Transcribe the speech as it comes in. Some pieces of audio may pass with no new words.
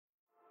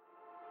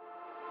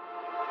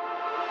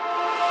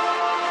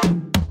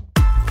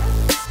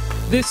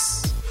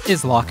This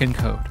is Lock and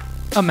Code,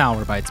 a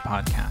Malwarebytes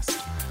podcast.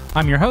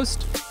 I'm your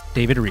host,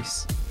 David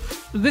Reese.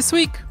 This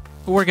week,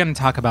 we're going to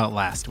talk about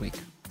last week,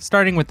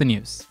 starting with the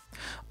news.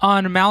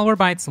 On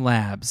Malwarebytes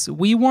Labs,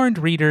 we warned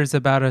readers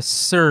about a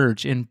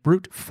surge in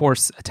brute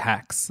force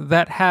attacks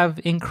that have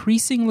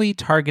increasingly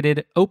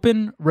targeted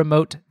Open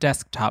Remote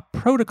Desktop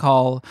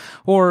Protocol,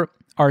 or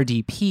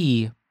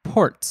RDP,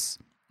 ports.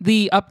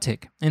 The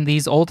uptick in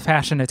these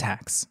old-fashioned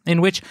attacks,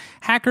 in which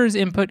hackers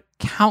input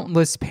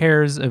countless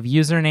pairs of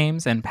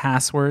usernames and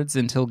passwords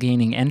until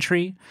gaining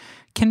entry,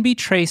 can be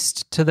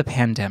traced to the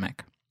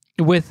pandemic.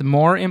 With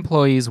more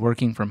employees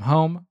working from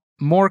home,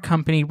 more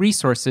company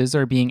resources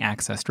are being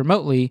accessed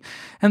remotely,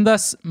 and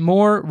thus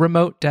more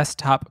remote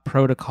desktop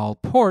protocol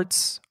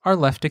ports are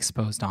left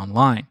exposed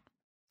online.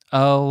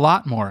 A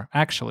lot more,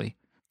 actually.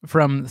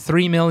 From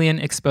 3 million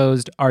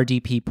exposed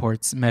RDP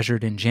ports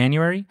measured in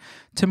January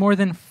to more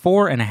than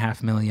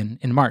 4.5 million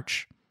in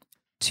March.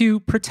 To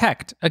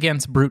protect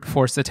against brute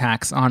force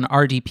attacks on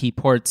RDP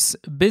ports,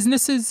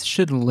 businesses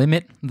should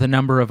limit the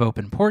number of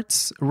open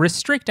ports,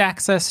 restrict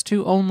access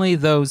to only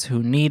those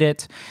who need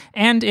it,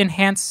 and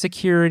enhance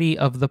security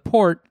of the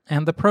port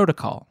and the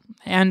protocol.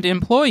 And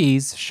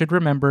employees should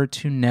remember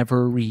to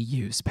never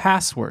reuse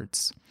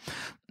passwords.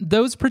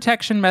 Those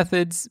protection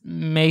methods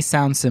may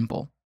sound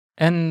simple.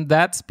 And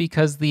that's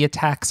because the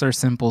attacks are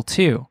simple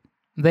too.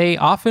 They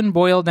often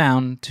boil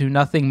down to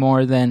nothing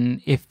more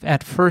than, if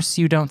at first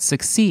you don't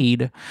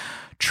succeed,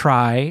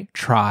 try.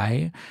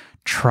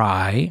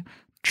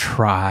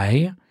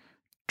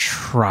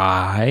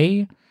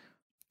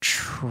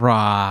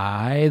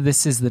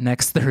 This is the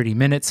next 30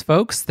 minutes,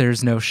 folks.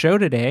 There's no show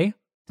today.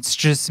 It's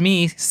just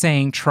me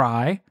saying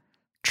try.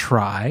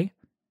 Okay,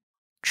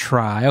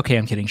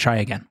 I'm kidding. Try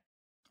again.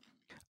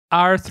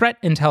 Our threat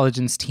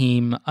intelligence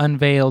team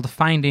unveiled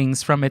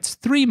findings from its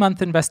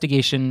 3-month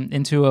investigation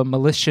into a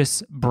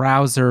malicious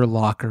browser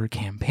locker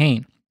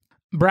campaign.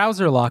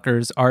 Browser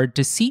lockers are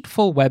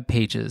deceitful web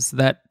pages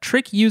that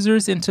trick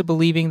users into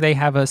believing they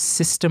have a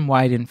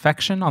system-wide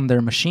infection on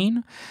their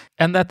machine,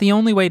 and that the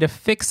only way to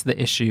fix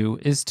the issue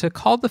is to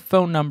call the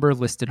phone number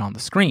listed on the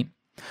screen.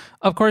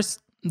 Of course,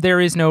 there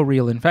is no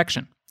real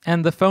infection,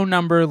 and the phone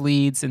number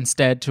leads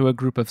instead to a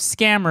group of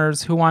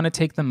scammers who want to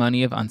take the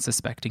money of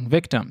unsuspecting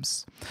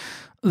victims.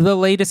 The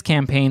latest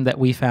campaign that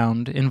we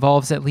found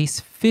involves at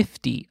least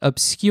 50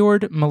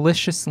 obscured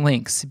malicious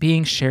links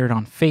being shared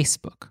on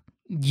Facebook.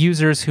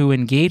 Users who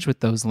engage with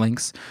those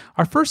links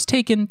are first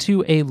taken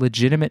to a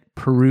legitimate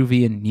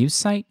Peruvian news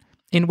site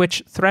in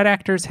which threat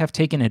actors have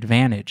taken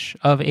advantage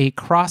of a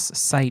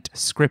cross-site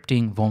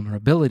scripting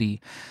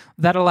vulnerability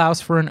that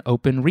allows for an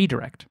open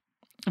redirect.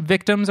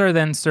 Victims are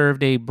then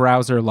served a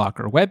browser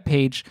locker web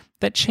page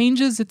that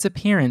changes its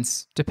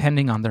appearance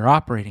depending on their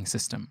operating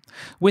system,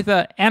 with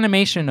an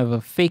animation of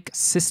a fake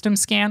system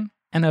scan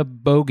and a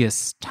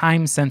bogus,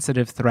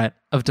 time-sensitive threat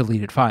of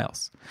deleted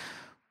files.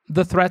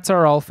 The threats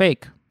are all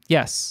fake,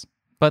 yes,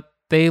 but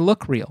they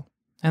look real,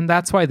 and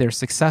that's why they're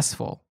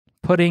successful,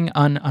 putting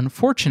an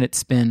unfortunate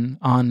spin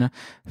on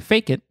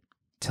fake it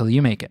till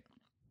you make it.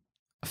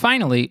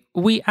 Finally,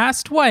 we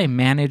asked why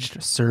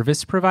managed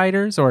service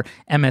providers, or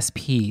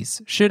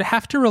MSPs, should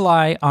have to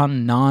rely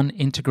on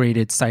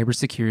non-integrated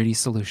cybersecurity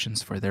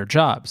solutions for their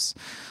jobs.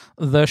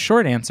 The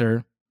short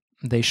answer,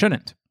 they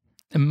shouldn't.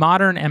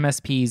 Modern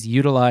MSPs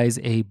utilize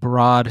a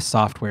broad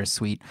software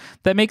suite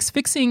that makes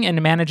fixing and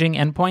managing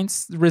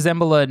endpoints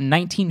resemble a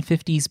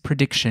 1950s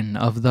prediction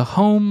of the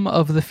home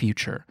of the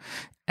future.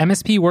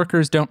 MSP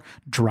workers don't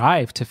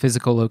drive to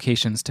physical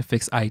locations to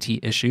fix IT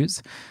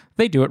issues.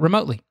 They do it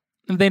remotely.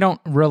 They don't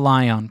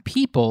rely on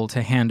people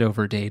to hand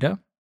over data.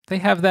 They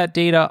have that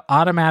data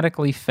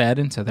automatically fed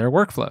into their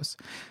workflows.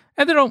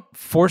 And they don't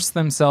force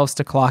themselves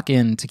to clock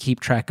in to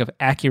keep track of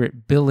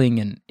accurate billing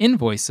and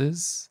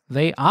invoices.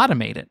 They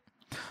automate it.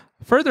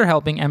 Further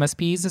helping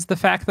MSPs is the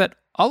fact that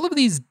all of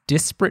these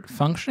disparate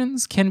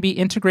functions can be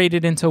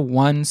integrated into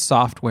one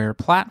software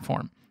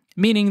platform,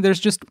 meaning there's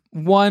just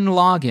one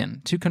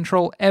login to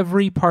control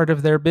every part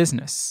of their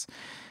business.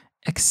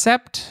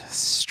 Except,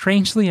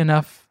 strangely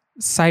enough,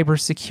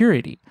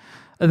 cybersecurity.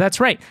 That's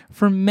right.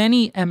 For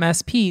many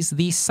MSPs,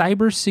 the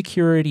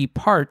cybersecurity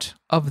part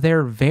of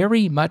their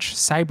very much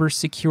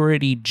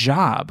cybersecurity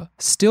job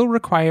still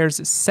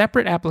requires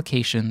separate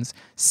applications,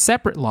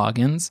 separate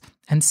logins,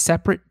 and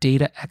separate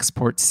data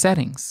export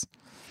settings.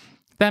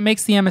 That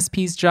makes the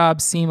MSP's job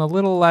seem a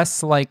little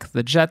less like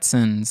the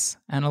Jetsons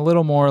and a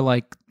little more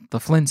like the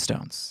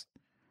Flintstones.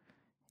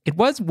 It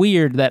was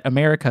weird that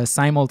America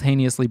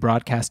simultaneously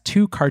broadcast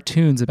 2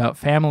 cartoons about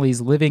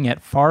families living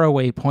at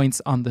faraway points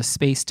on the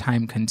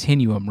space-time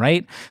continuum,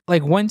 right?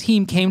 Like, one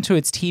team came to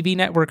its TV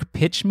network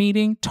pitch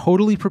meeting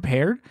totally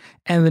prepared,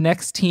 and the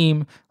next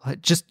team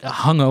just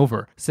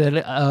hungover. Said,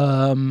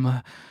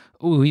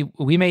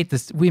 we made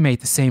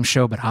the same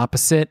show but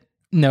opposite.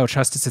 No,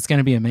 trust us, it's going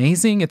to be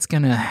amazing. It's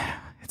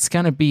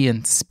gonna be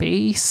in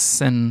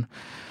space, and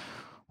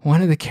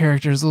one of the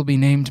characters will be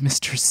named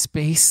Mr.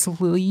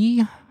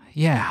 Spacely.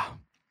 Yeah.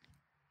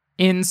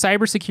 In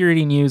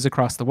cybersecurity news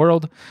across the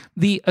world,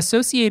 the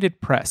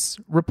Associated Press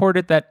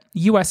reported that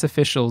U.S.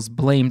 officials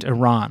blamed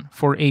Iran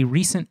for a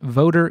recent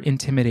voter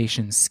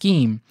intimidation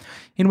scheme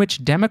in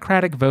which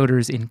Democratic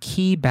voters in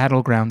key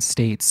battleground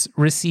states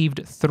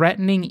received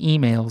threatening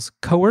emails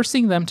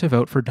coercing them to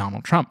vote for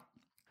Donald Trump.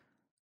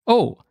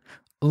 Oh,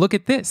 look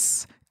at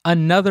this.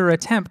 Another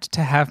attempt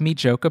to have me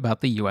joke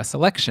about the U.S.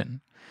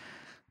 election.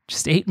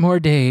 Just 8 more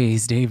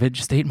days, David,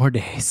 just 8 more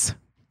days.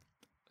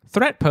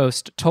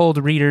 ThreatPost told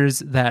readers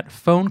that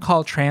phone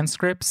call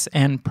transcripts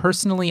and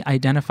personally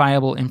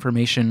identifiable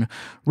information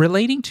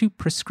relating to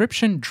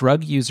prescription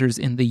drug users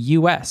in the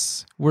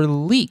U.S. were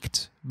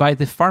leaked by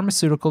the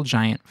pharmaceutical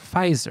giant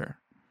Pfizer.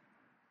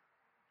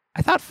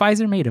 I thought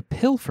Pfizer made a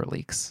pill for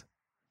leaks.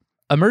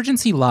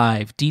 Emergency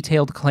Live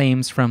detailed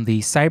claims from the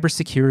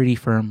cybersecurity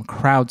firm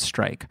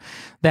CrowdStrike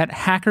that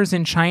hackers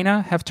in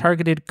China have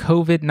targeted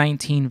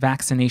COVID-19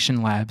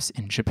 vaccination labs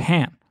in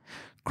Japan.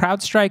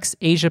 CrowdStrike's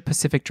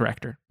Asia-Pacific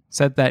director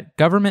said that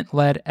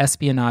government-led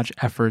espionage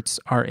efforts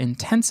are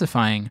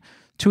intensifying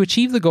to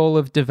achieve the goal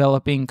of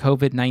developing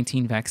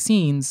COVID-19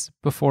 vaccines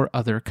before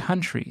other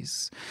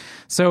countries.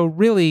 So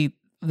really,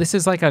 this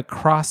is like a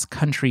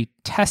cross-country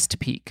test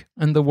peek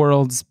in the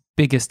world's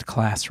biggest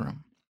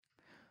classroom.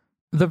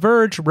 The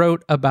Verge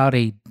wrote about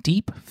a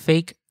deep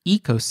fake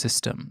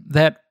ecosystem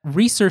that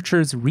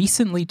researchers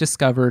recently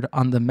discovered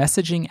on the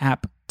messaging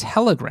app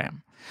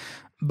Telegram.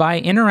 By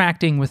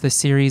interacting with a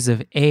series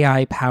of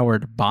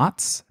AI-powered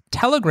bots,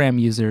 Telegram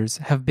users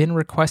have been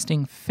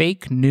requesting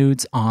fake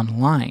nudes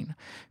online,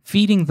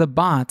 feeding the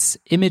bots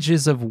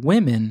images of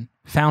women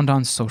found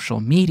on social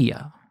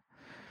media.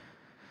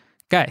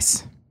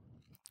 Guys.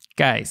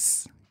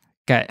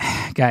 Okay.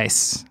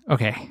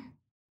 All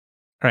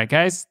right,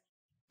 guys,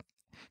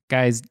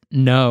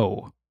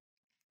 no.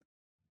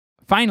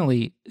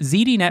 Finally,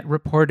 ZDNet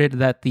reported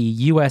that the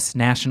U.S.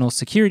 National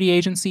Security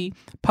Agency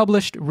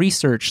published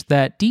research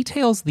that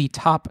details the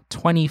top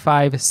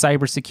 25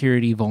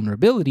 cybersecurity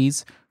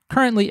vulnerabilities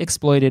currently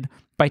exploited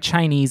by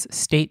Chinese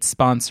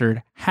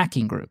state-sponsored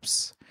hacking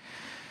groups.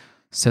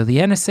 So the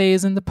NSA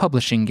is in the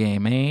publishing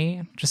game,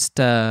 eh? Just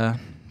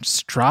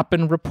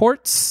dropping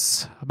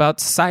reports about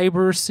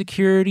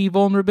cybersecurity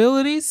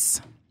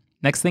vulnerabilities.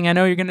 Next thing I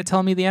know, you're going to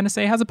tell me the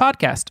NSA has a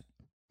podcast.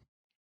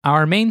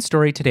 Our main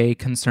story today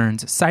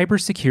concerns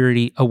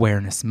Cybersecurity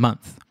Awareness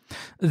Month.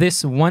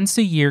 This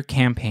once-a-year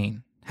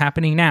campaign,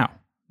 happening now,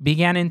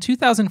 began in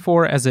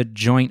 2004 as a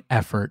joint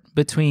effort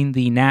between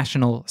the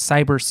National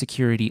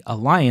Cybersecurity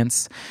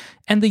Alliance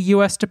and the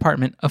U.S.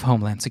 Department of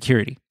Homeland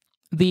Security.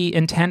 The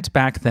intent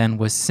back then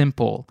was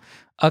simple.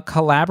 A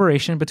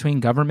collaboration between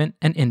government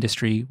and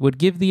industry would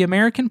give the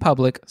American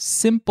public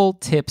simple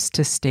tips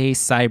to stay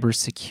cyber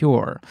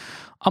secure,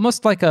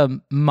 almost like a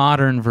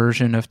modern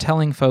version of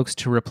telling folks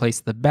to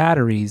replace the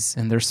batteries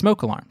in their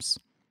smoke alarms.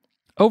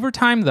 Over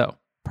time, though,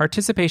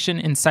 participation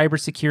in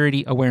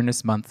Cybersecurity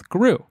Awareness Month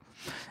grew.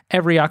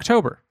 Every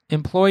October,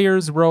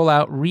 employers roll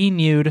out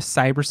renewed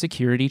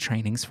cybersecurity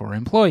trainings for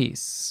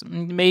employees.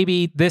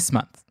 Maybe this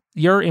month,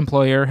 your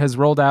employer has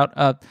rolled out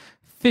a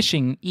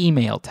phishing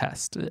email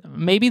test.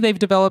 Maybe they've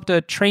developed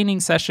a training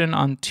session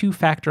on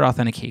two-factor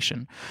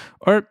authentication.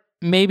 Or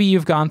maybe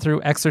you've gone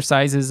through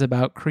exercises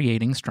about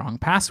creating strong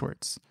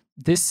passwords.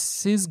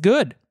 This is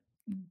good.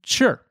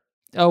 Sure,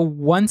 a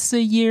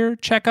once-a-year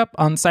checkup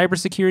on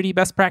cybersecurity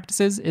best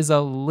practices is a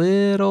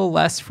little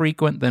less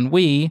frequent than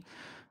we,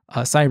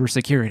 a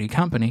cybersecurity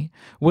company,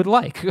 would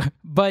like,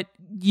 but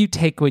you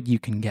take what you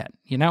can get,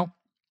 you know?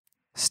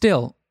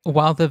 Still,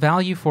 while the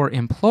value for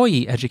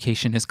employee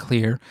education is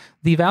clear,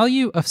 the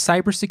value of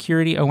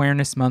Cybersecurity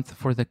Awareness Month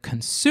for the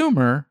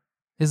consumer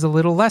is a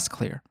little less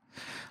clear.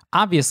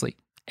 Obviously,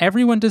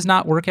 everyone does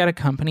not work at a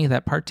company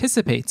that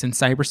participates in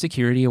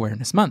Cybersecurity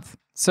Awareness Month,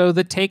 so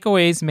the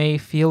takeaways may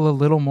feel a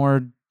little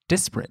more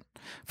disparate.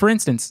 For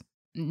instance,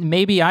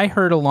 maybe I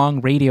heard a long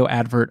radio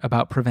advert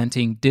about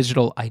preventing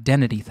digital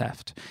identity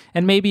theft,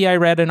 and maybe I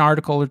read an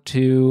article or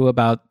two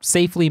about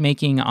safely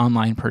making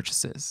online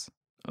purchases.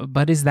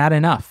 But is that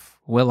enough?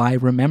 Will I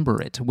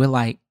remember it? Will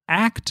I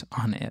act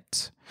on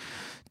it?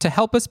 To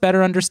help us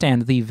better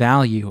understand the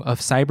value of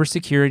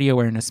Cybersecurity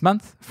Awareness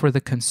Month for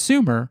the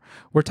consumer,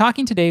 we're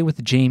talking today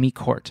with Jamie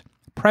Court,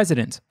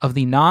 president of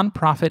the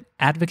nonprofit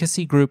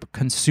advocacy group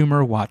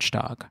Consumer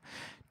Watchdog.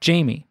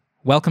 Jamie,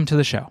 welcome to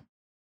the show.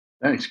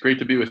 Thanks. Great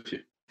to be with you.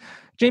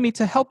 Jamie,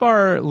 to help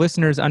our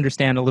listeners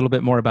understand a little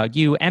bit more about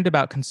you and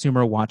about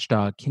Consumer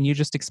Watchdog, can you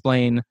just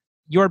explain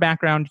your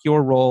background,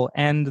 your role,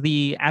 and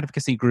the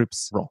advocacy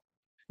group's role?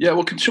 Yeah,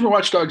 well, Consumer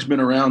Watchdog's been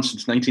around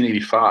since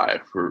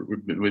 1985.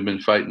 We've been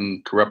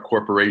fighting corrupt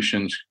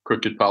corporations,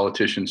 crooked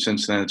politicians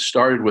since then. It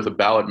started with a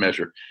ballot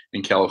measure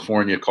in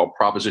California called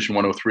Proposition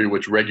 103,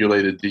 which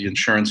regulated the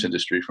insurance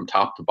industry from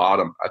top to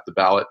bottom at the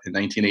ballot in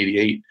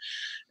 1988.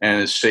 And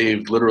has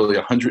saved literally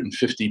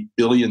 $150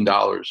 billion,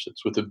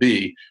 it's with a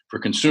B, for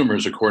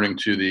consumers, according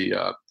to the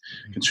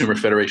Consumer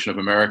Federation of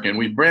America. And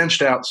we've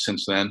branched out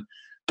since then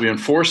We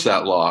enforce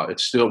that law.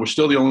 We're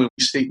still the only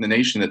state in the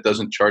nation that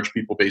doesn't charge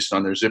people based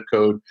on their zip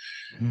code.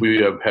 Mm-hmm. We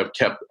have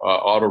kept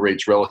auto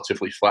rates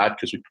relatively flat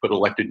because we put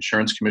elected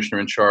insurance commissioner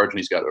in charge, and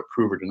he's got to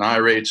approve or deny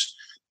rates.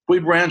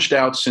 We've branched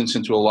out since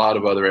into a lot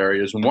of other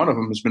areas, and one of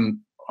them has been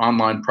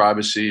online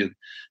privacy and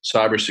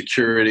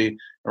cybersecurity.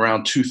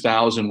 Around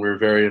 2000, we were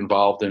very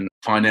involved in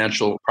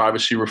financial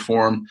privacy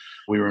reform.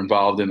 We were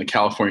involved in the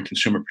California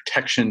Consumer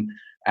Protection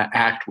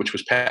Act, which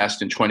was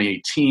passed in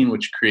 2018,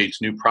 which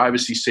creates new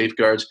privacy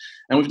safeguards.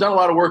 And we've done a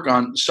lot of work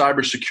on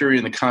cybersecurity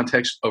in the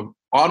context of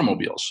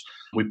automobiles.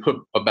 We put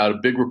about a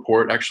big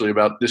report, actually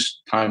about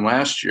this time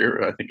last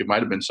year, I think it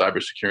might have been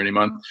Cybersecurity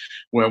Month,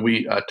 where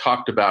we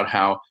talked about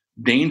how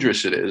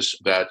dangerous it is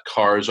that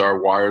cars are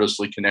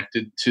wirelessly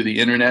connected to the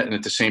internet, and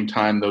at the same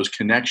time, those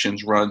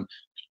connections run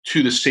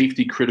to the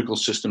safety critical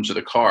systems of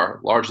the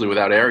car, largely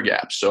without air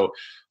gaps. So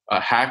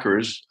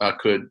hackers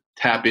could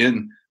tap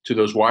in to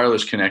those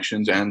wireless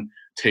connections and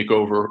take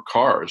over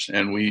cars.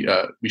 And we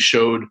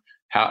showed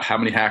how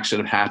many hacks that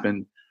have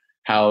happened,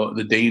 how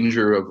the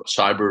danger of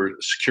cyber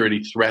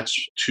security threats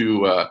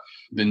to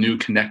the new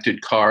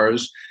connected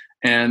cars.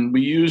 And we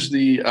use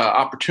the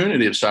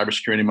opportunity of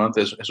Cybersecurity Month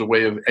as a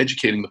way of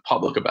educating the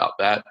public about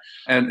that.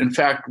 And in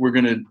fact, we're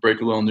going to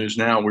break a little news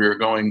now. We're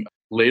going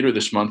later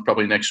this month,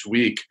 probably next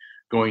week,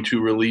 going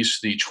to release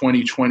the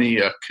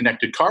 2020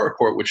 Connected Car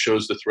Report, which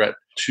shows the threat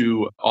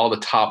to all the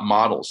top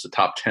models, the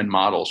top 10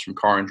 models from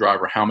Car and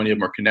Driver, how many of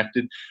them are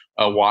connected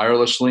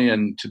wirelessly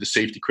and to the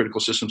safety critical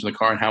systems in the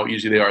car and how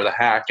easy they are to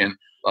hack. And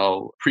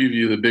I'll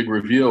preview the big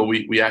reveal.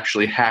 We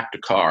actually hacked a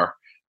car.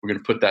 We're going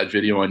to put that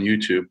video on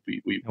YouTube.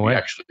 We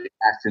actually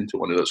hacked into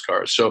one of those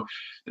cars. So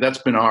that's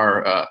been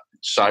our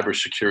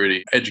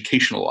cybersecurity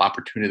educational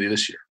opportunity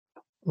this year.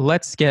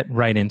 Let's get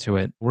right into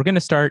it. We're going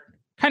to start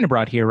kind of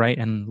broad here, right?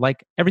 And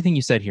like everything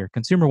you said here,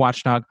 consumer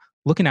watchdog,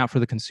 looking out for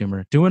the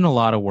consumer, doing a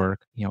lot of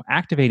work,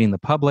 activating the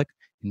public,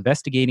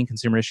 investigating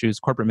consumer issues,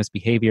 corporate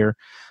misbehavior.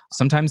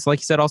 Sometimes, like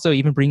you said, also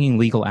even bringing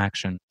legal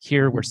action.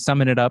 Here, we're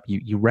summing it up.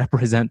 You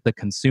represent the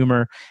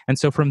consumer. And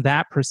so from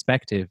that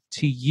perspective,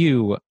 to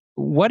you,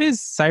 what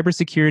is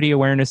Cybersecurity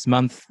Awareness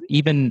Month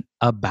even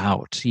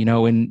about?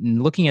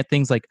 In looking at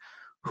things like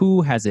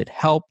who has it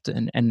helped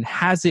and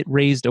has it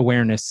raised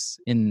awareness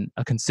in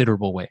a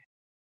considerable way?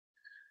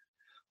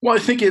 Well, I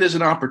think it is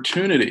an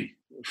opportunity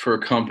for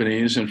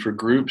companies and for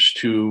groups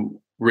to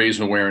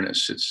raise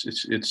awareness.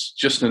 It's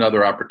just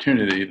another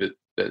opportunity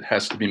that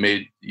has to be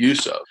made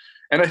use of.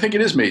 And I think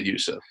it is made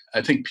use of.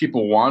 I think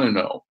people want to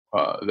know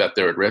that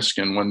they're at risk.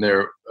 And when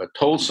they're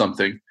told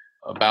something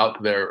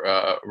about their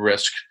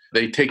risk,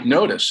 they take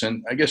notice.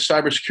 And I guess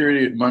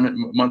Cybersecurity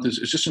Month is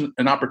just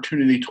an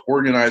opportunity to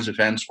organize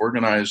events,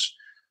 organize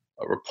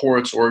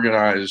reports,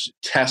 organize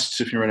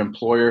tests if you're an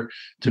employer,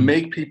 to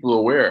make people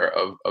aware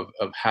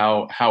of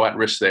how at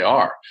risk they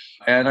are.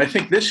 And I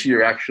think this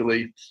year,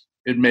 actually,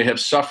 it may have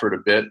suffered a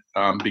bit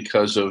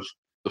because of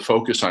the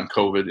focus on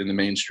COVID in the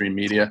mainstream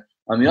media.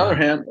 On the other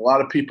hand, a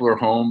lot of people are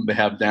home, they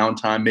have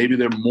downtime, maybe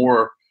they're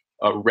more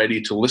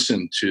ready to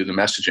listen to the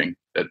messaging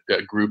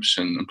that groups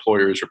and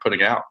employers are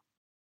putting out.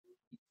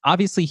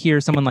 Obviously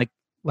here, someone like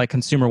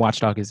Consumer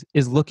Watchdog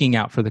is looking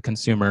out for the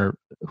consumer.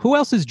 Who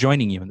else is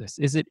joining you in this?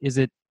 Is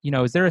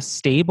there a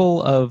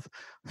stable of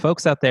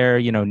folks out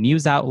there,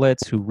 news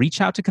outlets who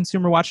reach out to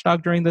Consumer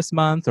Watchdog during this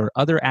month, or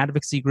other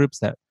advocacy groups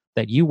that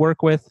you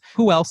work with?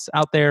 Who else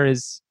out there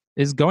is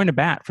going to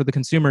bat for the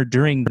consumer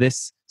during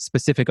this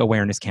specific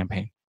awareness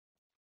campaign?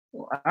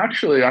 Well,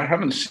 actually, I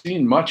haven't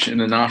seen much in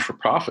the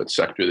not-for-profit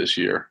sector this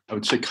year. I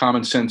would say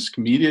Common Sense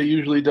Media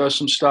usually does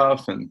some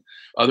stuff, and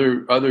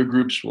other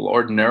groups will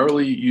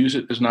ordinarily use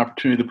it as an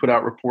opportunity to put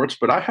out reports,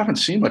 but I haven't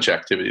seen much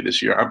activity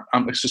this year.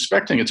 I'm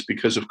suspecting it's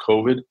because of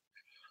COVID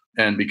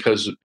and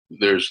because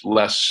there's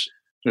less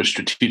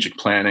strategic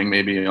planning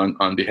maybe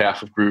on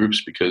behalf of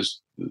groups because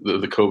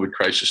the COVID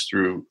crisis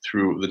threw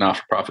the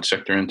not-for-profit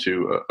sector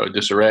into a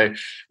disarray.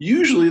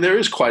 Usually there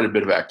is quite a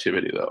bit of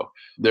activity, though.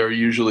 There are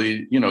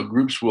usually,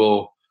 groups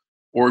will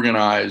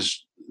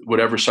organize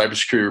whatever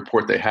cybersecurity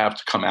report they have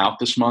to come out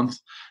this month.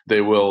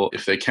 They will,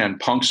 if they can,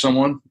 punk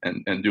someone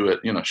and do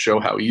it,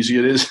 show how easy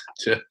it is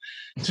to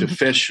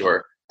phish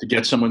or to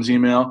get someone's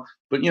email.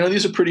 But,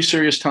 these are pretty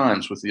serious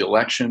times with the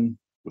election,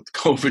 with the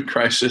COVID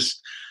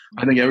crisis.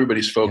 I think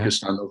everybody's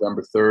focused on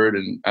November 3rd,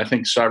 and I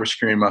think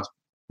Cybersecurity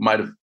might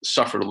have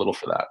suffered a little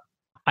for that.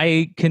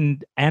 I can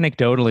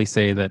anecdotally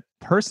say that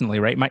personally,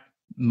 right,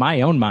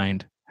 my own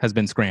mind has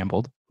been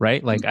scrambled,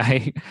 right? Like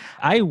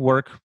I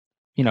work,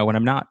 when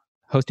I'm not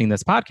hosting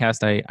this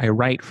podcast, I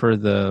write for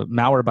the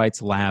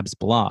Malwarebytes Labs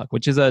blog,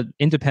 which is a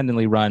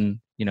independently run,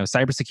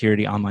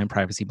 cybersecurity online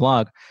privacy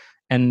blog.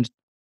 And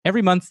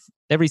every month,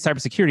 every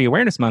Cybersecurity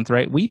Awareness Month,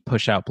 right, we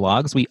push out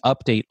blogs, we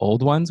update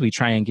old ones, we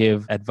try and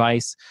give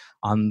advice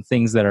on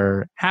things that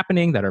are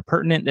happening, that are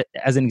pertinent.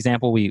 As an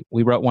example, we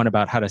wrote one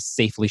about how to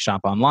safely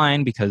shop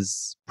online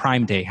because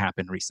Prime Day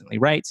happened recently,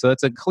 right? So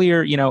that's a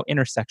clear,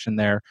 intersection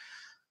there.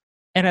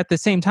 And at the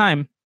same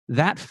time,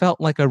 that felt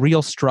like a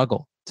real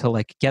struggle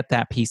to get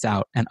that piece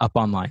out and up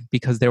online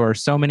because there were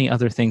so many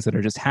other things that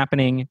are just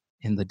happening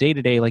in the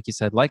day-to-day, like you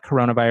said, like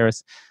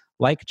coronavirus,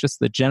 like just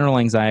the general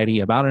anxiety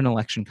about an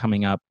election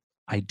coming up,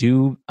 I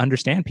do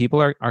understand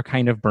people are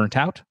kind of burnt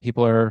out.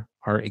 People are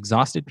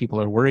exhausted.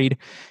 People are worried.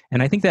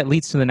 And I think that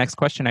leads to the next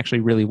question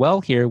actually really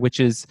well here, which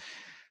is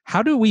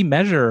how do we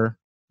measure,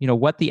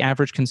 what the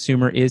average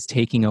consumer is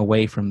taking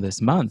away from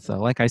this month?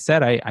 Like I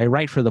said, I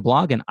write for the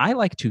blog, and I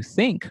like to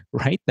think,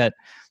 right, that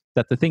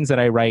the things that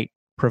I write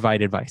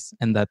provide advice,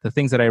 and that the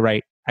things that I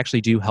write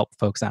actually do help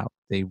folks out.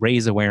 They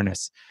raise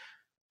awareness.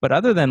 But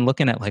other than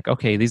looking at like,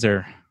 okay, these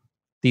are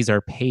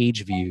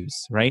page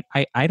views, right?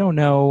 I don't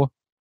know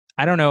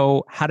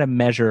how to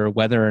measure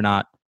whether or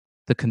not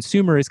the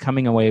consumer is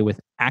coming away with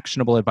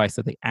actionable advice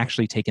that they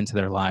actually take into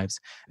their lives.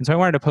 And so I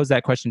wanted to pose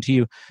that question to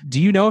you.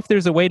 Do you know if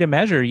there's a way to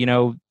measure,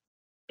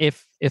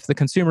 if the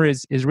consumer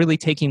is really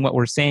taking what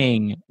we're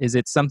saying? Is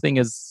it something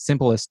as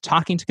simple as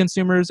talking to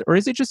consumers, or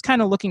is it just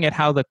kind of looking at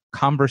how the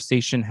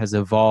conversation has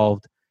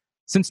evolved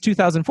since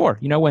 2004,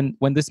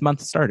 when this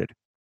month started?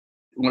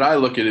 What I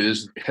look at it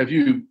is, have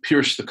you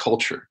pierced the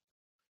culture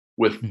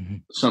with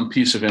some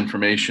piece of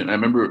information? I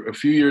remember a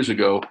few years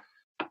ago,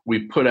 we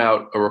put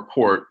out a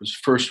report, it was the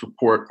first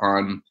report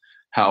on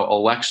how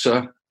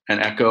Alexa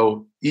and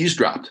Echo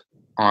eavesdropped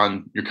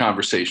on your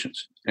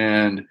conversations.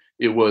 And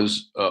it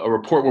was a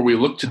report where we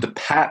looked at the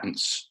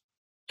patents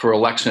for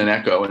Alexa and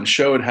Echo and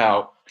showed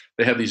how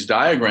they have these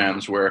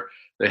diagrams where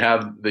they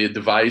have the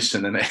device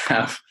and then they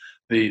have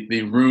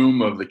the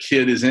room of the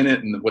kid is in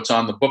it and what's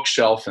on the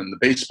bookshelf and the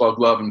baseball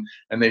glove.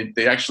 And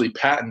they actually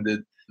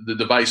patented the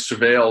device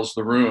surveils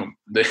the room.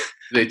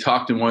 They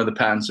talked in one of the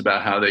patents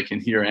about how they can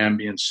hear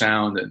ambient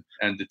sound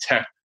and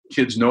detect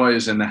kids'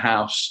 noise in the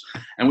house.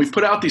 And we've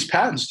put out these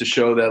patents to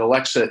show that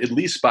Alexa, at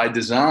least by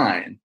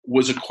design,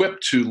 was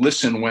equipped to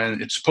listen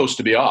when it's supposed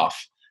to be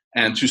off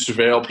and to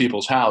surveil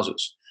people's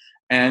houses.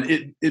 And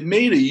it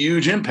made a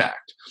huge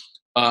impact.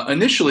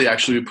 Initially,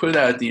 actually, we put it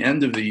out at the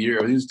end of the year.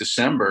 I think it was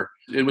December.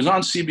 It was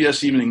on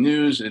CBS Evening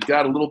News. It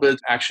got a little bit of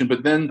action,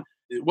 but then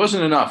it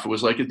wasn't enough. It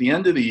was like at the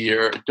end of the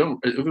year.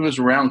 If it was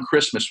around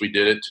Christmas, we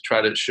did it to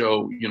try to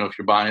show, if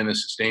you're buying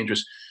this, it's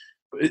dangerous.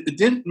 It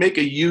didn't make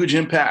a huge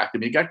impact. I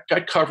mean, it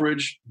got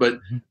coverage, but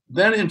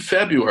then in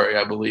February,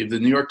 I believe, the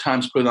New York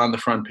Times put it on the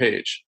front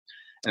page.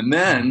 And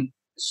then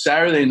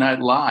Saturday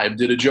Night Live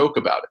did a joke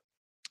about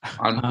it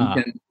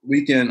on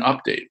Weekend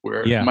Update,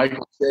 where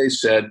Michael Che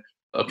said,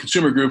 a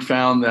consumer group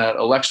found that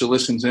Alexa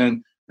listens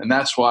in, and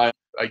that's why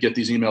I get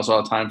these emails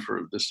all the time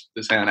for this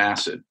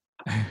antacid.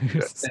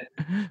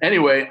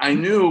 Anyway, I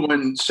knew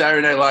when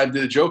Saturday Night Live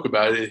did a joke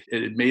about it,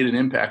 it made an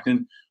impact.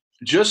 And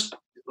it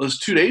was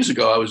 2 days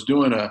ago, I was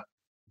doing a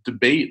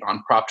debate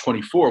on Prop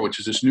 24, which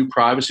is this new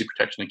privacy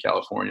protection in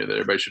California that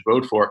everybody should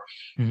vote for.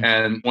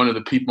 And one of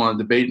the people on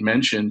the debate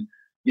mentioned,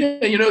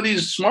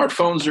 these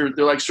smartphones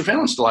they're like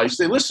surveillance devices.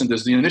 They listen.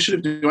 Does the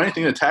initiative do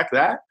anything to attack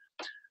that?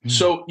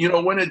 So,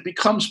 when it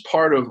becomes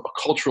part of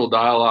a cultural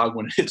dialogue,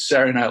 when it hits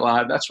Saturday Night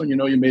Live, that's when you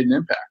know you made an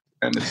impact.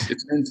 And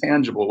it's an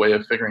intangible way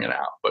of figuring it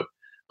out.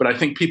 But I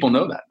think people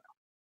know that now.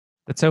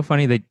 That's so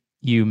funny that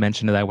you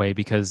mentioned it that way,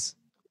 because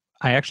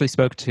I actually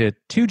spoke to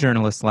two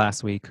journalists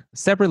last week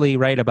separately,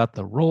 right, about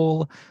the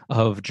role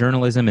of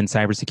journalism in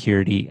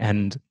cybersecurity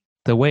and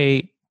the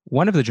way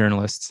one of the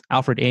journalists,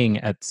 Alfred Ng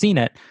at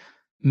CNET,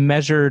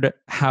 measured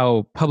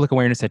how public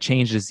awareness had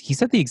changed. Is he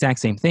said the exact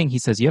same thing. He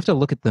says you have to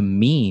look at the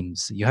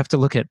memes. You have to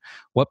look at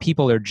what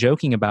people are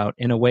joking about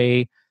in a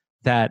way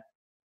that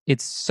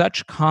it's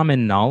such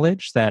common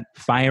knowledge that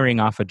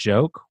firing off a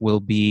joke will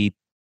be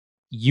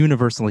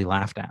universally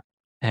laughed at.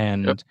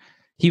 And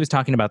he was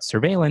talking about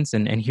surveillance,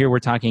 and here we're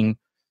talking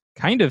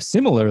kind of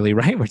similarly,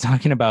 right? We're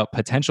talking about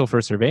potential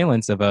for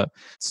surveillance of a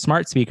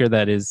smart speaker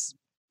that is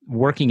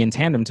working in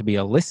tandem to be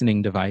a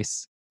listening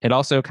device. It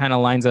also kind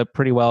of lines up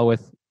pretty well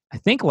with, I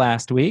think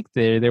last week,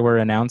 there were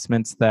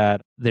announcements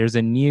that there's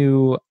a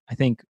new, I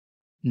think,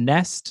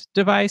 Nest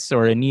device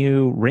or a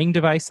new Ring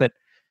device that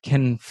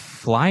can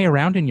fly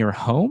around in your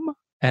home.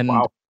 And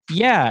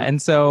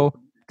and so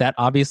that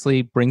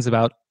obviously brings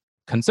about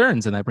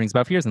concerns, and that brings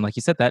about fears. And like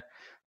you said,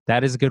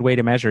 that is a good way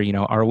to measure,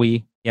 are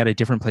we at a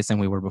different place than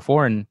we were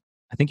before? And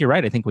I think you're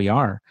right. I think we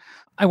are.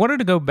 I wanted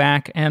to go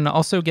back and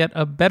also get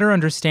a better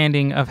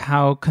understanding of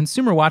how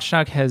Consumer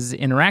Watchdog has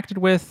interacted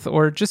with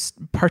or just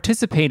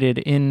participated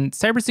in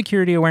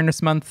Cybersecurity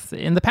Awareness Month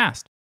in the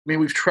past. I mean,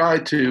 we've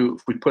tried to,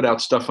 we put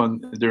out stuff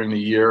during the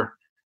year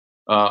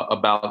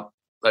about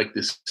like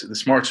the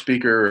smart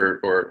speaker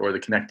or the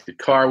connected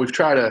car. We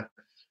try to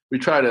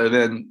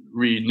then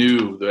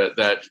renew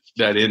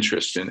that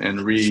interest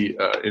and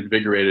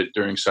reinvigorate it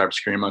during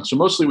Cybersecurity Month. So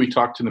mostly we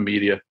talk to the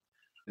media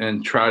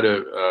and try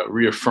to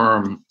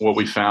reaffirm what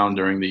we found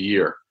during the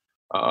year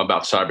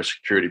about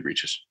cybersecurity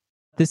breaches.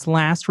 This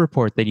last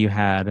report that you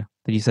had,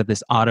 that you said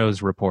this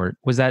autos report,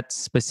 was that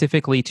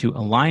specifically to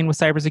align with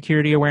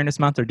Cybersecurity Awareness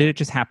Month, or did it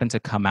just happen to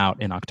come out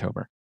in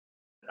October?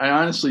 I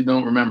honestly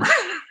don't remember.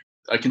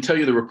 I can tell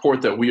you the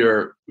report that we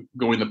are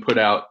going to put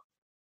out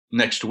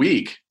next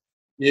week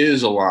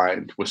is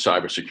aligned with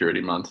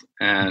Cybersecurity Month,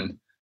 and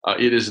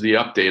it is the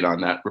update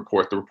on that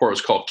report. The report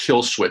was called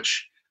Kill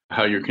Switch,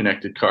 how your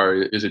connected car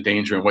is a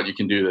danger and what you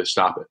can do to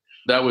stop it.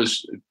 That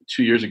was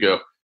 2 years ago.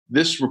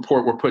 This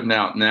report we're putting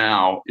out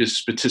now is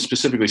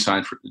specifically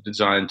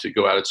designed to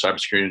go out at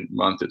Cybersecurity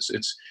Month.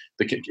 It's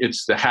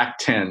the Hack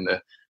 10,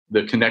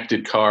 the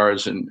connected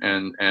cars and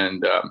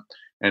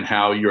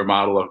how your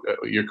model of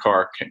your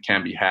car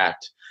can be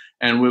hacked.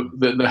 And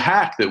the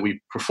hack that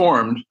we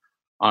performed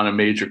on a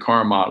major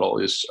car model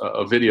is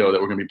a video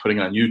that we're going to be putting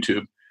on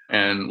YouTube.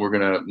 And we're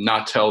going to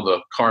not tell the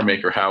car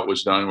maker how it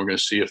was done. We're going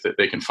to see if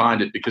they can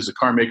find it, because the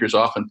car makers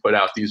often put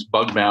out these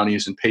bug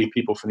bounties and pay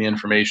people for the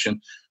information.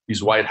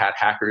 These white hat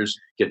hackers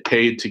get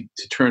paid to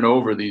turn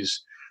over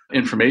these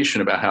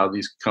information about how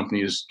these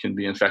companies can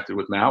be infected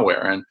with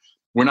malware. And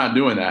we're not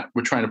doing that.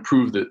 We're trying to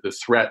prove the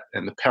threat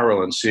and the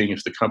peril and seeing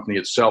if the company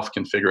itself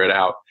can figure it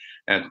out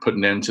and put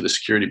an end to the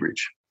security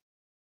breach.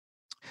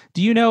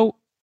 Do you know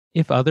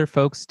if other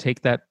folks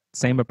take that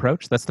same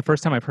approach? That's the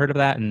first time I've heard of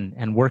that,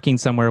 and working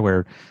somewhere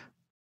where,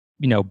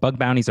 bug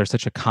bounties are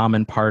such a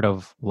common part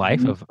of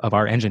life, of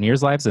our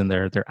engineers' lives and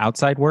their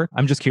outside work.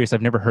 I'm just curious.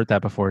 I've never heard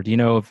that before. Do you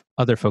know of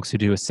other folks who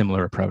do a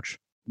similar approach?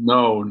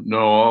 No,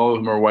 all of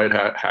them are white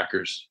hat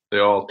hackers. They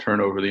all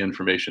turn over the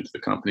information to the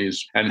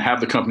companies and have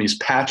the companies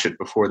patch it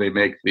before they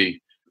make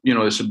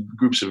there's some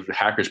groups of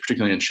hackers,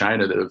 particularly in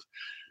China, that have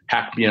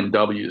hacked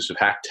BMWs, have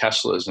hacked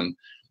Teslas,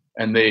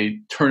 and they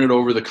turn it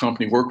over to the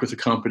company, work with the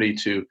company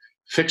to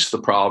fix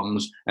the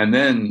problems, and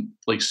then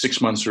like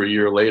 6 months or a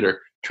year later,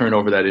 turn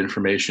over that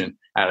information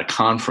at a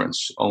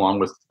conference along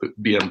with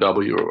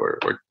BMW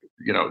or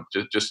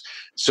just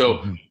so.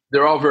 Mm-hmm.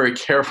 They're all very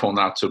careful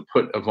not to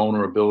put a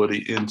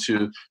vulnerability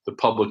into the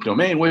public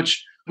domain,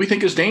 which we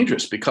think is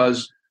dangerous,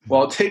 because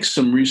while it takes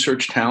some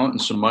research talent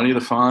and some money to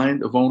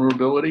find a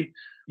vulnerability,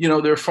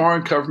 there are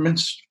foreign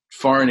governments,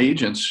 foreign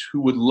agents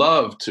who would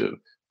love to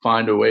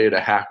find a way to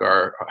hack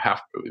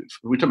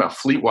we talk about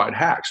fleet-wide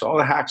hacks. All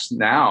the hacks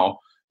now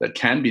that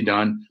can be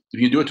done, if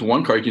you can do it to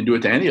one car, you can do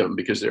it to any of them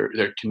because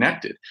they're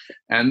connected.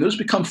 And those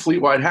become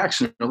fleet-wide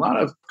hacks. And a lot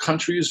of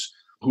countries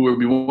who would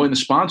be willing to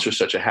sponsor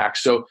such a hack.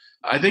 So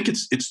I think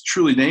it's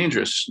truly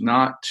dangerous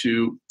not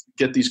to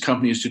get these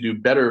companies to do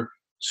better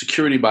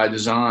security by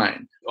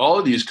design. All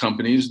of these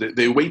companies,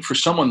 they wait for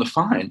someone to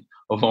find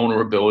a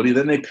vulnerability,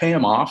 then they pay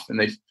them off and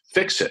they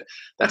fix it.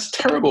 That's a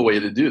terrible way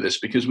to do this,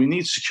 because we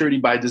need security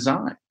by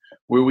design,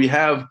 where we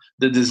have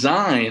the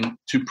design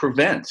to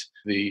prevent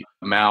the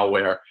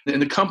malware.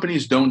 And the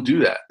companies don't do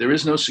that. There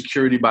is no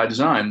security by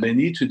design. They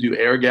need to do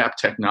air gap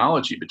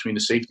technology between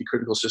the safety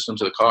critical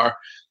systems of the car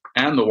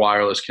and the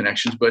wireless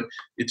connections, but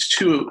it's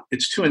too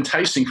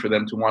enticing for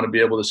them to want to be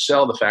able to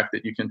sell the fact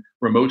that you can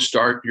remote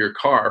start your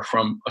car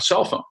from a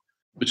cell phone,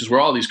 which is where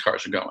all these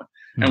cars are going.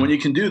 Mm-hmm. And when you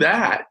can do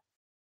that,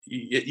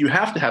 you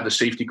have to have the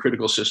safety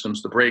critical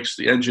systems, the brakes,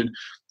 the engine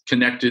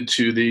connected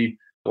to the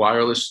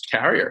wireless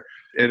carrier.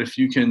 And if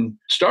you can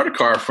start a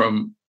car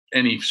from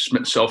any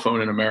cell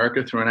phone in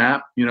America through an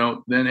app,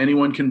 then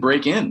anyone can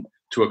break in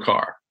to a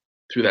car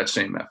through that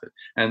same method.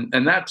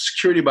 And that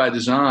security by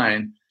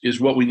design is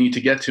what we need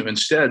to get to.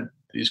 Instead,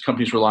 these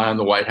companies rely on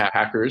the white hat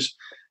hackers,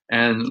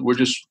 and we're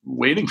just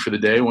waiting for the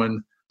day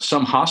when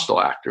some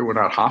hostile actor, we're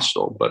not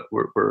hostile, but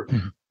we're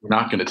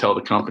not going to tell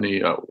the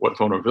company what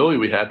vulnerability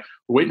we had.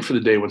 We're waiting for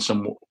the day when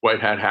some white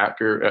hat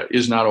hacker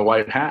is not a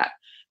white hat.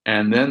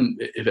 And then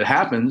if it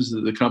happens,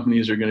 the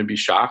companies are going to be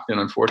shocked, and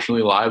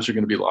unfortunately lives are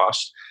going to be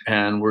lost.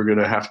 And we're going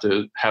to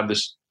have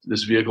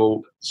this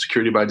vehicle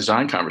security by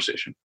design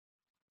conversation.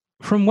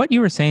 From what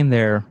you were saying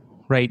there,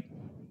 right,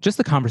 just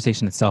the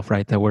conversation itself,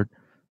 right, that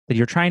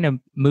you're trying to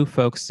move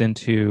folks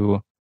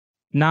into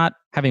not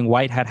having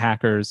white hat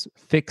hackers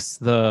fix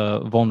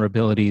the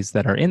vulnerabilities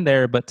that are in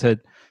there, but to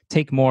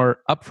take more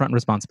upfront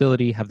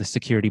responsibility, have the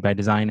security by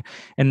design.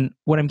 And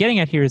what I'm getting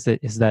at here is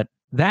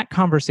that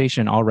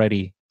conversation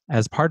already,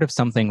 as part of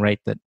something, right,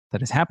 that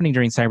is happening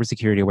during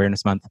Cybersecurity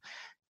Awareness Month,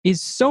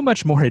 is so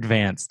much more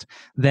advanced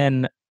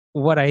than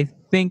what I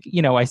think,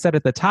 I said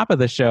at the top of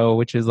the show,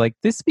 which is like,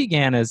 this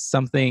began as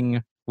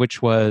something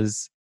which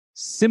was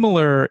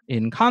similar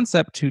in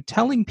concept to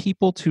telling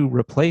people to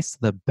replace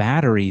the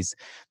batteries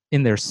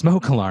in their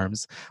smoke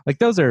alarms. Like,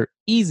 those are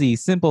easy,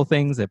 simple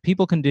things that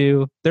people can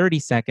do, 30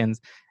 seconds.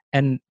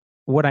 And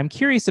what I'm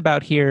curious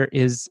about here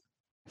is,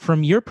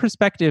 from your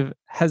perspective,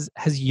 has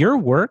your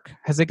work,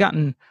 has it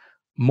gotten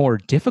more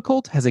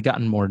difficult? Has it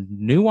gotten more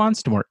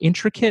nuanced, more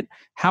intricate?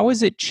 How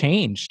has it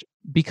changed?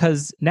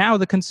 Because now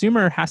the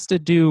consumer has to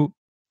do,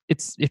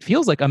 it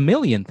feels like a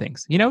million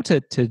things,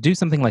 to do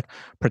something like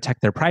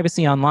protect their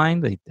privacy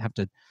online. They have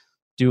to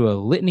do a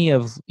litany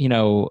of,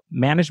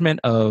 management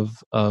of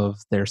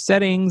their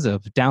settings,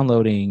 of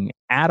downloading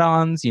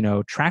add-ons,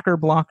 tracker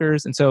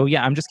blockers. And so,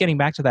 I'm just getting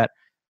back to that.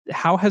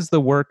 How has the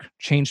work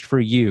changed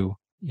for you,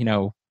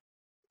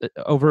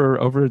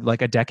 over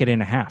like a decade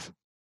and a half?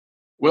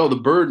 Well, the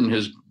burden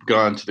has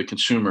gone to the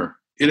consumer.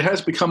 It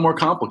has become more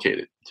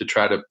complicated to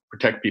try to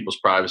protect people's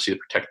privacy, to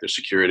protect their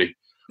security.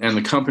 And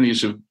the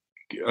companies have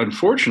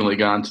unfortunately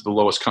gone to the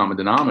lowest common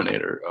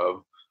denominator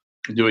of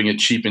doing it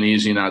cheap and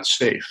easy, not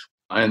safe.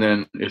 And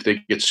then if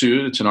they get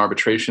sued, it's an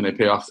arbitration, they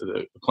pay off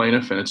the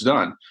plaintiff, and it's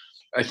done.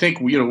 I think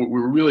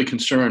we're really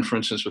concerned, for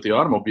instance, with the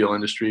automobile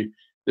industry.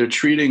 They're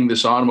treating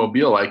this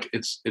automobile like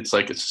it's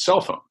like it's a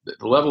cell phone.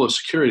 The level of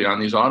security on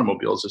these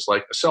automobiles is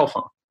like a cell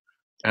phone,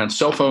 and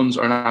cell phones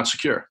are not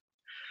secure.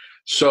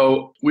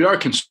 So we are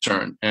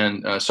concerned,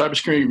 and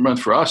Cybersecurity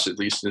Month for us, at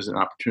least, is an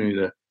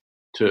opportunity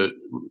to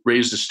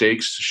raise the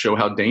stakes, to show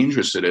how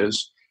dangerous it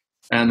is,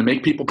 and to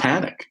make people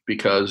panic,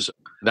 because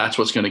that's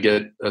what's going to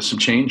get some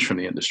change from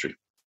the industry.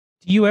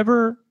 Do you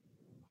ever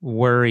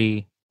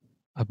worry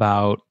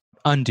about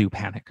undue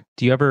panic?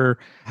 Do you ever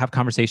have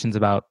conversations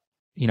about,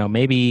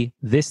 maybe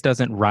this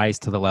doesn't rise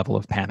to the level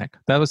of panic?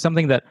 That was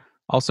something that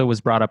also was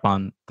brought up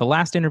on the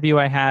last interview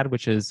I had,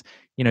 which is,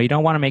 you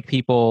don't want to make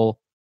people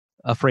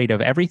afraid of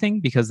everything,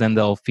 because then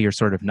they'll fear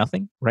sort of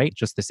nothing, right?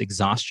 Just this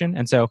exhaustion.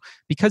 And so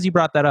because you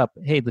brought that up,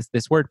 hey,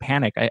 this word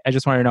panic, I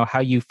just want to know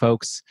how you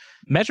folks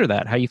measure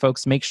that, how you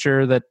folks make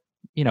sure that,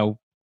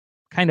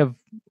 kind of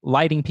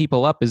lighting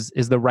people up is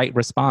the right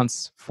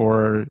response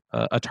for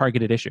a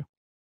targeted issue.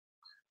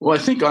 Well, I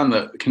think on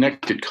the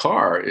connected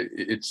car,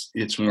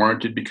 it's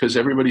warranted because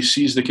everybody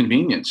sees the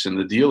convenience, and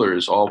the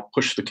dealers all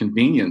push the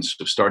convenience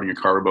of starting your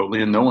car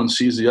remotely, and no one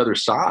sees the other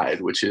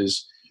side, which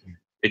is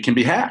it can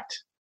be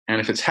hacked. And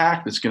if it's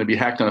hacked, it's going to be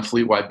hacked on a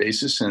fleet-wide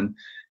basis. And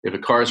if the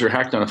cars are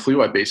hacked on a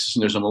fleet-wide basis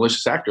and there's a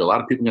malicious actor, a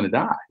lot of people are going to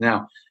die.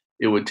 Now,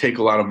 it would take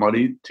a lot of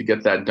money to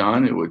get that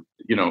done. It would,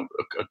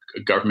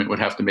 a government would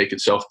have to make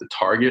itself the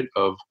target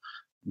of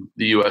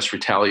the U.S.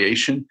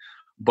 retaliation.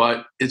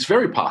 But it's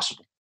very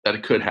possible that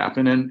it could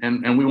happen.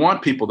 And we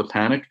want people to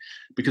panic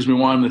because we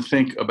want them to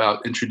think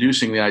about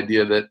introducing the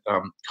idea that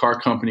car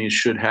companies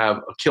should have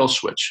a kill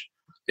switch,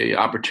 an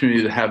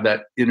opportunity to have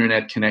that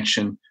internet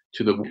connection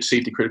to the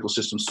safety critical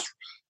systems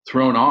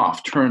turned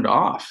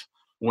off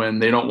when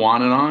they don't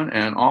want it on.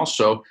 And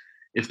also,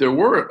 if there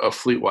were a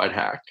fleet-wide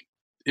hack,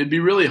 it'd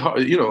be really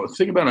hard.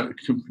 Think about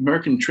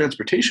American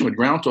transportation would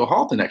ground to a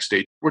halt the next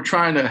day. We're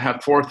trying to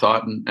have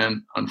forethought,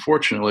 and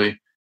unfortunately,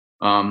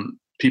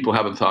 people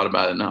haven't thought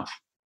about it enough.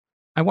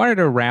 I wanted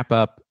to wrap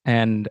up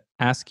and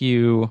ask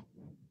you,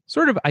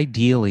 sort of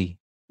ideally,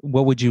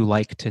 what would you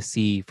like to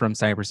see from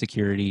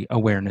Cybersecurity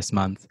Awareness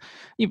Month?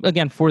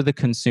 Again, for the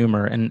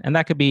consumer, and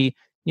that could be,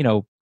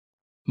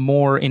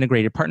 more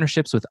integrated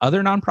partnerships with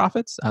other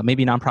nonprofits,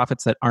 maybe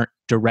nonprofits that aren't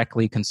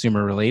directly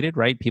consumer related,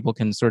 right? People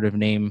can sort of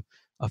name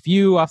a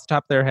few off the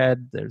top of their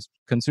head. There's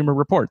Consumer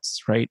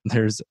Reports, right?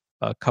 There's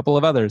a couple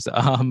of others.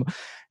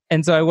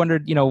 And so I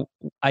wondered,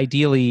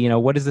 ideally,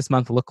 what does this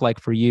month look like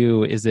for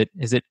you? Is it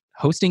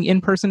hosting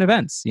in-person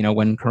events,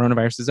 when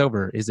coronavirus is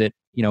over? Is it,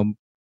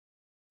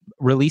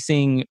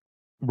 releasing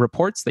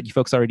reports that you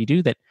folks already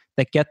do that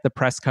get the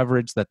press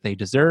coverage that they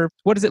deserve?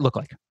 What does it look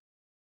like?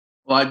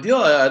 Well,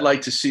 ideally, I'd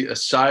like to see a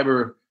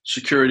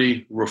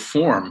cybersecurity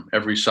reform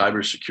every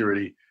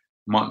cybersecurity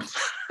month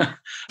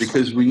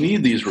because we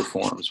need these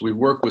reforms. We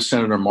work with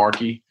Senator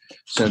Markey,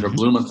 Senator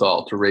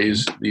Blumenthal to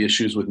raise the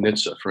issues with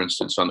NHTSA, for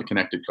instance, on the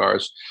connected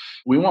cars.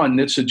 We want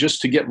NHTSA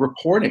just to get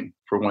reporting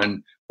for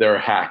when there are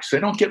hacks. They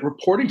don't get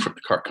reporting from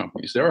the car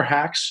companies. There are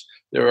hacks.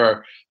 There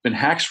have been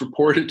hacks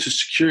reported to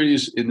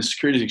securities in the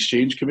Securities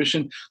Exchange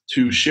Commission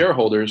to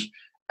shareholders,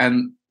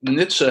 and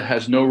NHTSA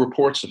has no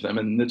reports of them,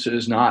 and NHTSA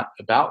is not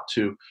about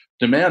to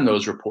demand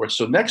those reports.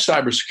 So next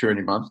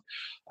Cybersecurity Month,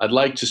 I'd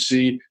like to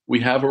see we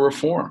have a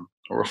reform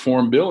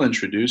bill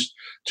introduced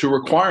to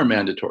require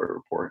mandatory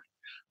reporting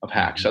of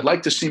hacks. I'd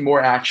like to see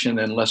more action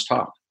and less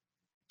talk.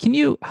 Can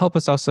you help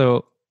us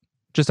also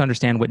just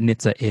understand what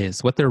NHTSA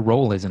is, what their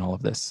role is in all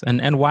of this,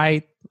 and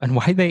why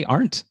they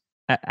aren't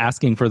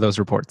asking for those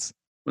reports?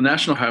 The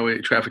National Highway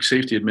Traffic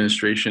Safety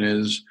Administration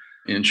is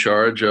in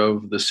charge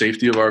of the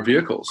safety of our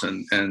vehicles.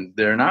 And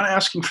they're not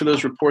asking for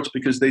those reports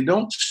because they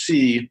don't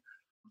see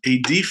a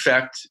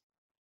defect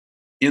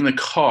in the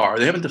car.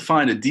 They haven't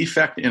defined a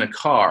defect in a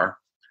car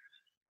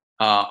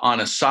on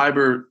a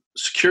cyber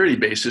security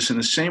basis in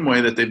the same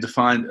way that they've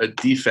defined a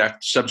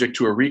defect subject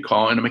to a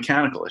recall in a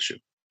mechanical issue.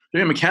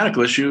 In a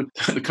mechanical issue,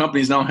 the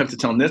companies now have to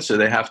tell NHTSA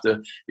they have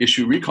to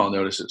issue recall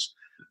notices.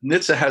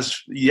 NHTSA has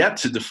yet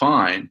to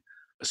define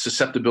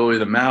susceptibility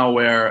to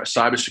malware, a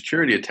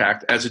cybersecurity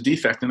attack as a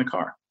defect in the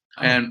car.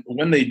 And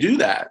when they do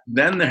that,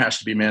 then there has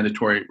to be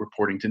mandatory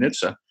reporting to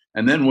NHTSA.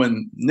 And then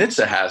when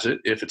NHTSA has it,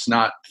 if it's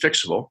not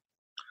fixable,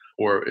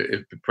 or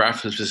if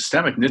perhaps it's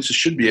systemic, NHTSA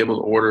should be able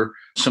to order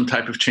some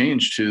type of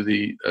change to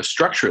the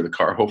structure of the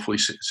car, hopefully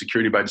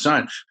security by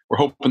design. We're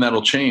hoping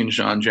that'll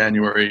change on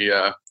January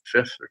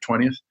 5th or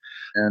 20th.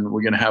 And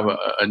we're going to have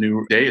a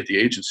new day at the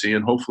agency.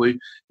 And hopefully,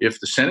 if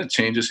the Senate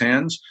changes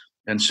hands,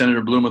 and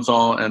Senator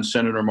Blumenthal and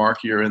Senator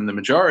Markey are in the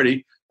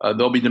majority,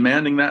 they'll be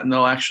demanding that, and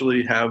they'll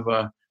actually have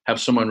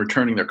someone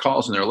returning their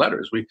calls and their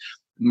letters.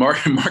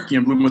 Markey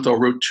and Blumenthal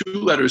wrote 2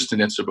 letters to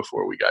NHTSA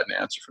before we got an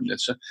answer from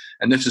NHTSA,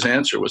 and NHTSA's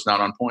answer was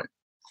not on point.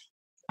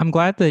 I'm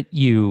glad that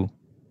you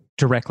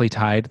directly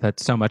tied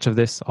that so much of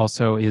this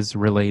also is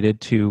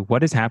related to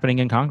what is happening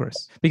in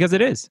Congress, because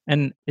it is.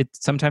 And it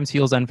sometimes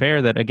feels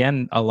unfair that,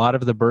 again, a lot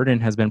of the burden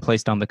has been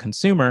placed on the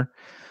consumer.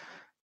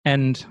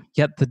 And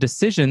yet the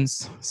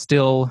decisions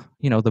still,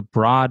 the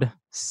broad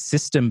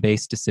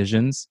system-based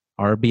decisions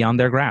are beyond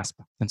their grasp.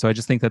 And so I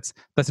just think that's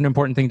an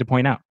important thing to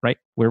point out, right?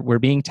 We're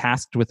being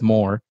tasked with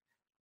more,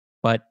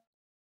 but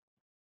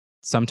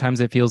sometimes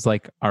it feels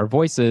like our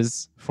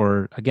voices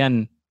for,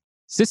 again,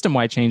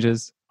 system-wide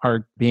changes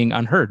are being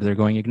unheard. They're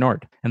going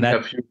ignored. And that we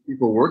have few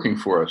people working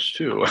for us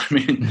too. I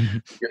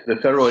mean, the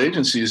federal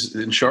agencies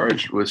in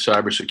charge with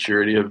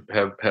cybersecurity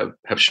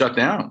have shut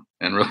down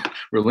and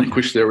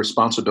relinquished their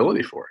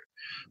responsibility for it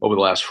over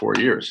the last 4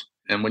 years.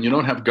 And when you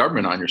don't have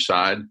government on your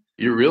side,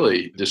 you're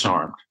really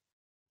disarmed.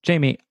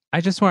 Jamie,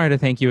 I just wanted to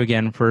thank you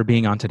again for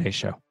being on today's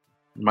show.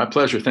 My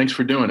pleasure. Thanks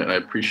for doing it. I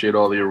appreciate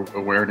all the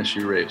awareness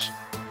you raise.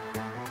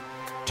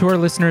 To our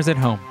listeners at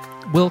home,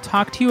 we'll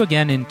talk to you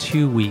again in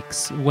 2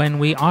 weeks when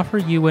we offer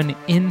you an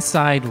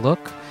inside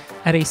look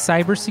at a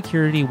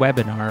cybersecurity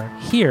webinar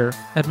here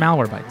at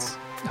Malwarebytes,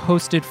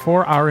 hosted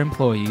for our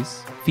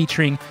employees,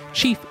 featuring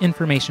Chief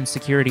Information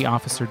Security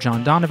Officer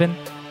John Donovan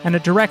and a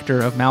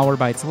Director of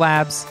Malwarebytes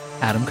Labs,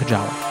 Adam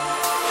Kajawa.